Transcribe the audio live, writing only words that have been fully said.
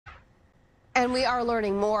And we are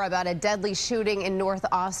learning more about a deadly shooting in North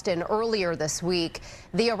Austin earlier this week.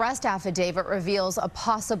 The arrest affidavit reveals a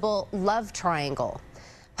possible love triangle.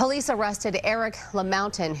 Police arrested Eric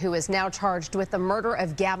LaMountain, who is now charged with the murder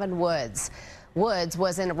of Gavin Woods. Woods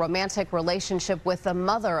was in a romantic relationship with the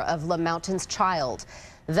mother of LaMountain's child.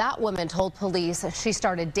 That woman told police she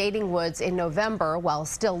started dating Woods in November while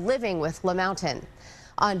still living with LaMountain.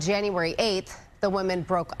 On January 8th, the woman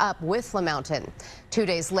broke up with LaMountain. 2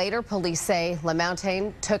 days later, police say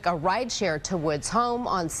LaMountain took a rideshare to Woods' home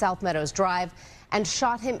on South Meadows Drive and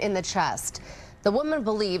shot him in the chest. The woman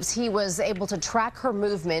believes he was able to track her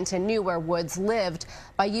movement and knew where Woods lived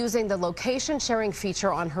by using the location sharing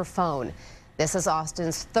feature on her phone. This is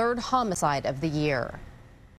Austin's third homicide of the year.